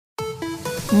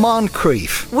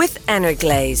Moncrief with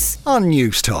Energlaze on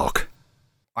News Talk.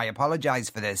 I apologise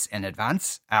for this in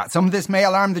advance. Some of this may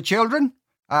alarm the children,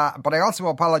 but I also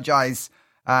apologise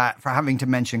for having to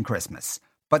mention Christmas.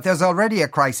 But there's already a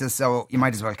crisis, so you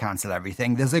might as well cancel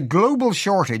everything. There's a global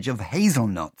shortage of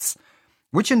hazelnuts,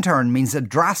 which in turn means a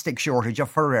drastic shortage of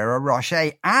Ferrero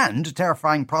Rocher and a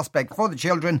terrifying prospect for the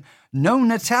children, no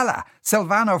Nutella.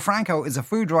 Silvana Franco is a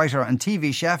food writer and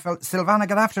TV chef. Silvana,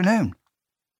 good afternoon.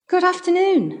 Good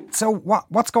afternoon. So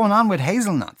what's going on with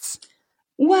hazelnuts?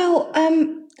 Well,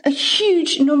 a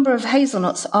huge number of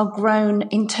hazelnuts are grown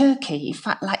in Turkey. In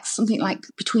fact, something like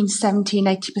between 70 and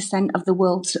 80% of the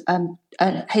world's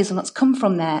hazelnuts come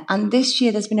from there. And this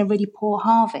year there's been a really poor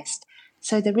harvest.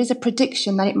 So there is a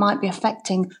prediction that it might be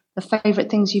affecting the favourite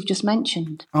things you've just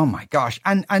mentioned. Oh my gosh.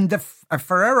 And the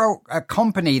Ferrero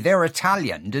company, they're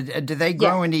Italian. Do they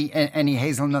grow any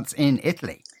hazelnuts in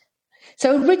Italy?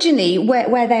 So originally,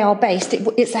 where they are based,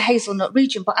 it's a hazelnut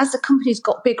region. But as the company's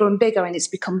got bigger and bigger and it's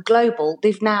become global,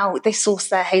 they source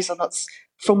their hazelnuts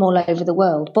from all over the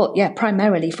world. But yeah,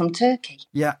 primarily from Turkey.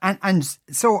 Yeah, and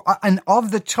so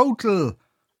of the total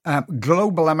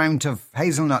global amount of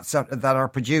hazelnuts that are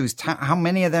produced, how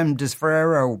many of them does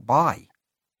Ferrero buy?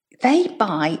 They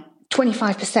buy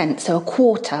 25%, so a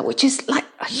quarter, which is like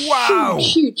a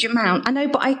huge amount. I know,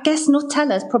 but I guess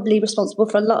Nutella is probably responsible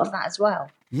for a lot of that as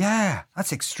well. Yeah,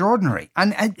 that's extraordinary.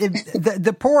 And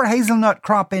the poor hazelnut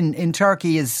crop in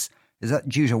Turkey, is that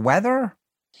due to weather?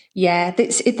 Yeah,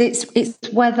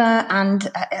 it's weather, and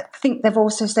I think they've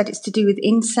also said it's to do with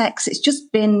insects. It's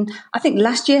just been, I think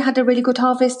last year had a really good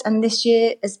harvest, and this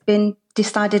year has been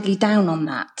decidedly down on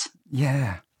that.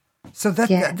 Yeah, so that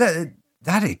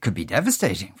it could be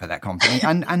devastating for that company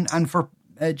and for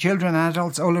children and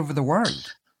adults all over the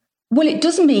world. Well, it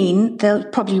does mean there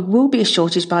probably will be a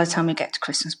shortage by the time we get to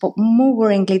Christmas, but more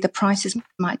worryingly, the prices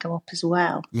might go up as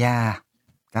well. Yeah,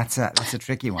 that's a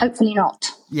tricky one. Hopefully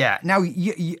not. Yeah. Now,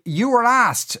 you were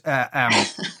asked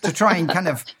to try and kind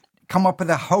of come up with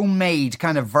a homemade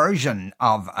kind of version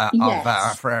of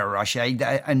Ferrero Rocher.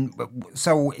 And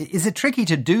so is it tricky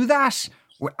to do that?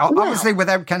 Obviously,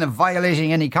 without kind of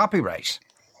violating any copyright.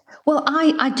 Well,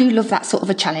 I do love that sort of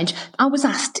a challenge. I was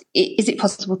asked, is it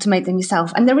possible to make them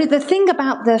yourself? And the thing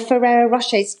about the Ferrero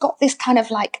Rocher, it's got this kind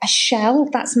of like a shell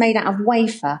that's made out of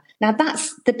wafer. Now,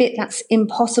 that's the bit that's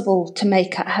impossible to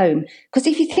make at home. Because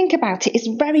if you think about it, it's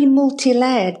very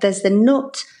multi-layered. There's the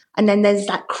nut, and then there's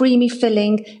that creamy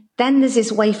filling. Then there's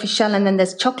this wafer shell, and then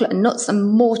there's chocolate and nuts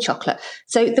and more chocolate.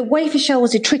 So the wafer shell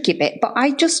was a tricky bit, but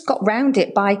I just got round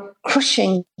it by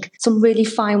crushing some really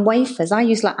fine wafers. I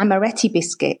used like amaretti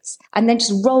biscuits and then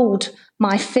just rolled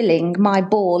my filling, my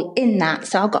ball in that.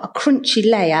 So I've got a crunchy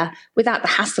layer without the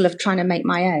hassle of trying to make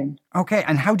my own. Okay,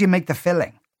 and how do you make the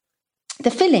filling?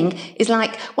 The filling is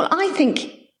I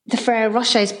think the Ferrero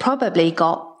Rocher's probably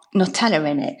got Nutella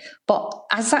in it, but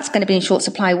as that's going to be in short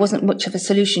supply, it wasn't much of a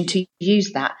solution to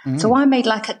use that. So I made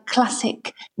like a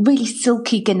classic, really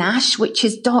silky ganache, which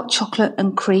is dark chocolate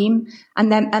and cream, and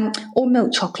then or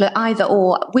milk chocolate, either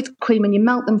or, with cream, and you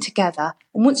melt them together.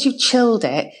 And once you've chilled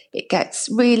it, it gets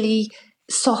really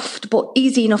soft but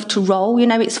easy enough to roll. You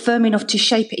know, it's firm enough to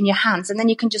shape it in your hands, and then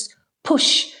you can just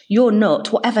push your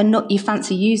nut, whatever nut you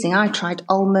fancy using. I tried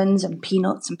almonds and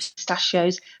peanuts and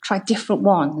pistachios, tried different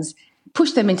ones.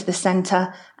 Push them into the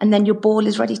centre, and then your ball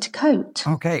is ready to coat.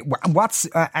 Okay, what's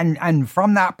and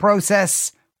from that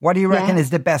process, what do you reckon is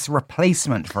the best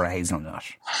replacement for a hazelnut?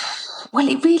 Well,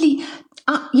 it really,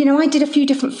 I did a few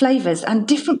different flavours, and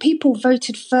different people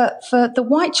voted for the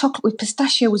white chocolate with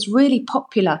pistachio was really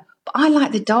popular, but I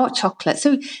like the dark chocolate.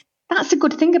 So that's a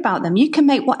good thing about them. You can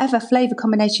make whatever flavour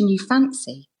combination you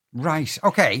fancy. Right.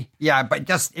 Okay. Yeah, but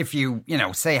just if you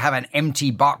say have an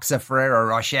empty box of Ferrero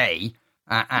Rocher.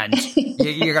 And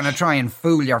you're going to try and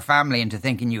fool your family into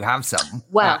thinking you have some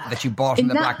that you bought in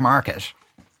the black market.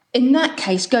 In that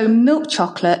case, go milk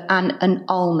chocolate and an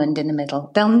almond in the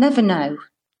middle. They'll never know.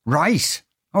 Right.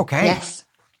 Okay. Yes.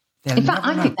 In fact,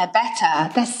 I think they're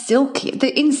better. They're silky.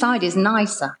 The inside is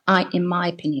nicer, in my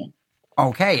opinion.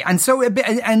 Okay. And so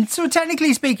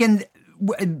technically speaking,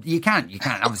 you can't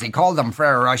obviously call them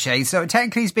Ferrero Rocher. So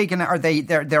technically speaking,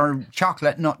 they're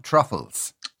chocolate nut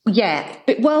truffles? Yeah,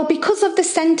 but because of the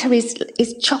centre is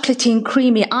chocolatey and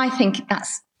creamy, I think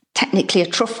that's technically a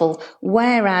truffle,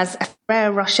 whereas a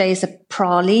Ferrero Rocher is a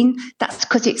praline. That's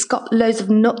because it's got loads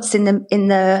of nuts in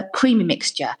the creamy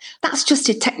mixture. That's just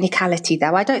a technicality,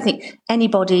 though. I don't think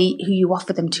anybody who you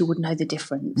offer them to would know the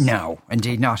difference. No,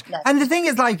 indeed not. No. And the thing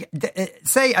is,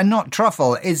 say a nut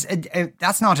truffle is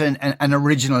that's not an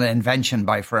original invention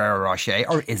by Ferrero Rocher,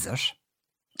 or is it?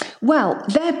 Well,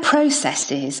 their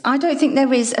processes, I don't think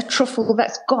there is a truffle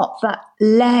that's got that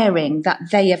layering that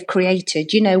they have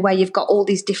created, where you've got all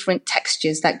these different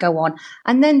textures that go on.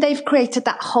 And then they've created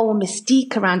that whole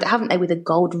mystique around it, haven't they, with the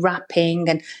gold wrapping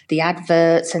and the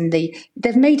adverts and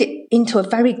they've made it into a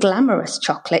very glamorous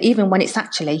chocolate, even when it's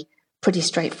actually pretty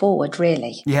straightforward,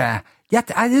 really. Yeah. Yeah,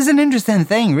 it is an interesting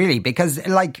thing, really, because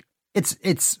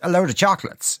it's a load of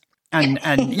chocolates. And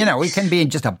it can be in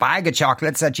just a bag of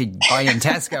chocolates that you buy in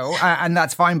Tesco, and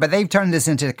that's fine. But they've turned this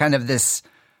into kind of this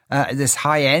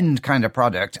high end kind of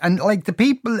product. And like the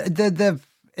people,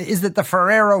 is it the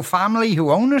Ferrero family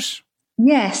who own it?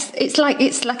 Yes, it's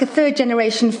like a third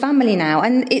generation family now,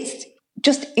 and it's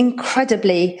just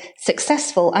incredibly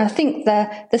successful. And I think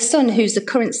the son, who's the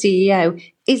current CEO,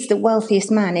 is the wealthiest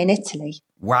man in Italy.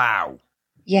 Wow.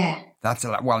 Yeah. That's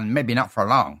a lot. Well, maybe not for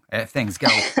long if things go.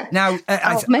 Now,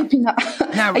 maybe not.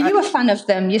 Now, are you a fan of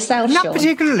them yourself, Not Sean?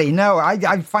 particularly, no.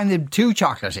 I find them too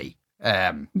chocolatey.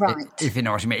 Right. If you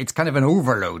know what I mean. It's kind of an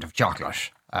overload of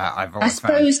chocolate, I've always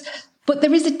found. But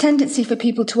there is a tendency for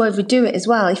people to overdo it as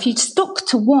well. If you stuck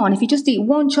to one, if you just eat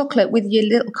one chocolate with your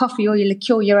little coffee or your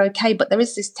liqueur, you're okay. But there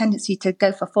is this tendency to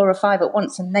go for 4 or 5 at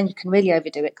once, and then you can really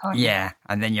overdo it, can't you? Yeah,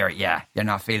 and then you're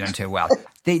not feeling too well.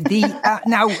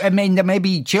 Now, I mean, there may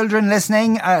be children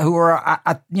listening who are,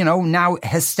 now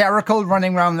hysterical,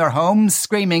 running around their homes,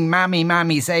 screaming, "Mammy,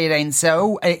 Mammy, say it ain't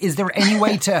so." Is there any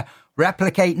way to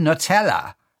replicate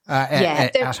Nutella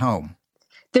at home?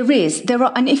 There is. There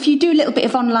are, and if you do a little bit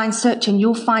of online searching,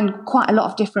 you'll find quite a lot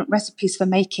of different recipes for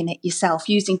making it yourself,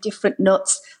 using different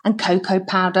nuts and cocoa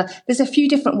powder. There's a few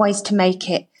different ways to make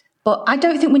it, but I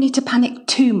don't think we need to panic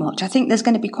too much. I think there's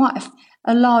going to be quite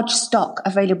a large stock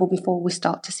available before we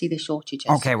start to see the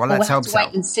shortages. Okay, well, let's hope so.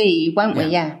 Wait and see, won't we?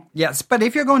 Yeah. Yes, but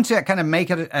if you're going to kind of make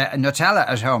it a Nutella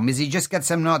at home, is you just get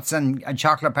some nuts and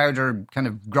chocolate powder, kind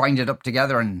of grind it up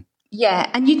together and... Yeah,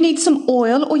 and you'd need some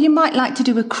oil, or you might like to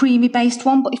do a creamy-based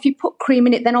one. But if you put cream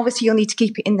in it, then obviously you'll need to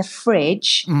keep it in the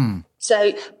fridge.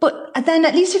 So, but then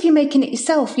at least if you're making it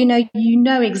yourself, you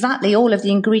know exactly all of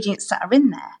the ingredients that are in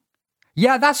there.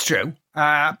 Yeah, that's true.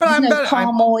 But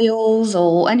palm oils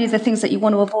or any of the things that you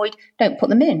want to avoid. Don't put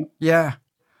them in. Yeah.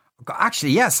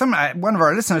 Actually, yes. One of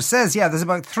our listeners says, there's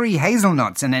about 3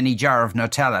 hazelnuts in any jar of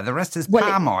Nutella. The rest is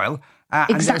palm oil.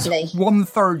 Exactly. And there's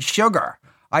 1/3 sugar.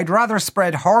 I'd rather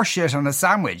spread horse shit on a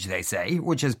sandwich, they say,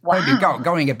 which is maybe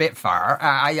going a bit far.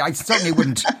 I certainly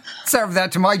wouldn't serve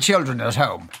that to my children at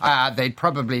home. They'd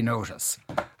probably notice.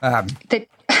 They'd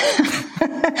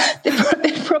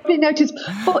probably notice.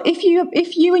 But if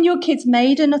you and your kids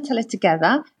made a Nutella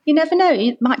together, you never know.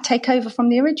 It might take over from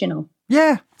the original.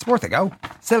 Yeah, it's worth a go.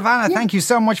 Silvana, thank you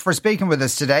so much for speaking with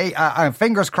us today.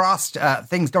 Fingers crossed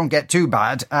things don't get too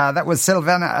bad. That was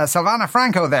Silvana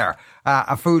Franco there,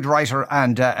 a food writer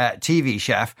and TV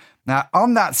chef. Now,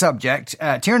 on that subject,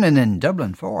 Tiernan in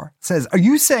Dublin 4 says, "Are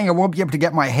you saying I won't be able to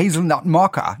get my hazelnut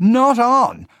mocha? Not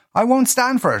on. I won't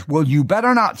stand for it." Well, you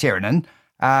better not, Tiernan.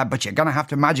 But you're going to have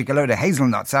to magic a load of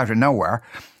hazelnuts out of nowhere.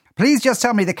 Please just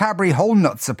tell me the Cadbury whole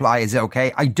nut supply is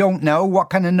okay. I don't know what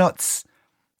kind of nuts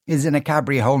is in a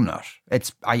Cadbury whole nut.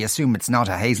 I assume it's not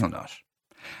a hazelnut.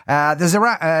 There's the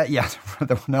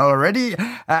one already.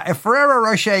 If Ferrero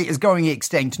Rocher is going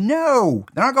extinct, no,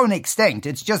 they're not going extinct.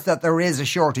 It's just that there is a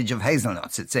shortage of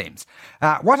hazelnuts, it seems.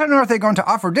 What on earth are they going to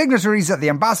offer dignitaries at the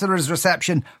ambassador's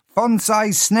reception?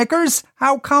 Fun-size Snickers?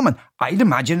 How common? I'd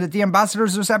imagine at the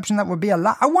ambassador's reception that would be a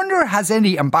lot. I wonder, has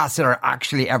any ambassador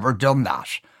actually ever done that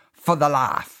for the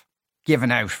laugh?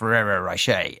 Given out Ferrero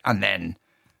Rocher, and then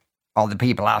all the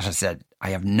people at it said, "I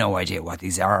have no idea what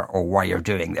these are or why you're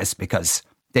doing this," because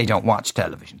they don't watch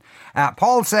television.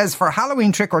 Paul says, "For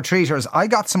Halloween trick-or-treaters, I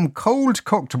got some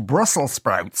cold-cooked Brussels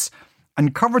sprouts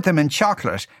and covered them in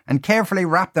chocolate and carefully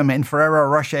wrapped them in Ferrero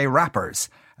Rocher wrappers.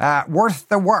 Worth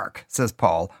the work," says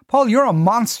Paul. Paul, you're a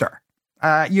monster.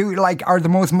 You are the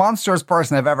most monstrous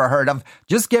person I've ever heard of.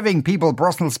 Just giving people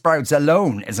Brussels sprouts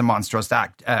alone is a monstrous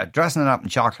act. Dressing it up in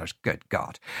chocolate, good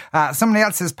God. Somebody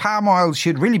else says palm oil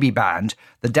should really be banned.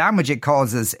 The damage it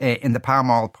causes in the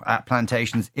palm oil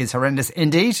plantations is horrendous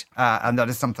indeed. And that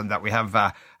is something that we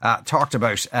have talked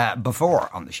about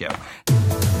before on the show.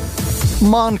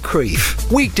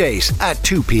 Moncrief, weekdays at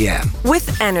 2 p.m.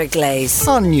 with Energlaze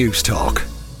on News Talk.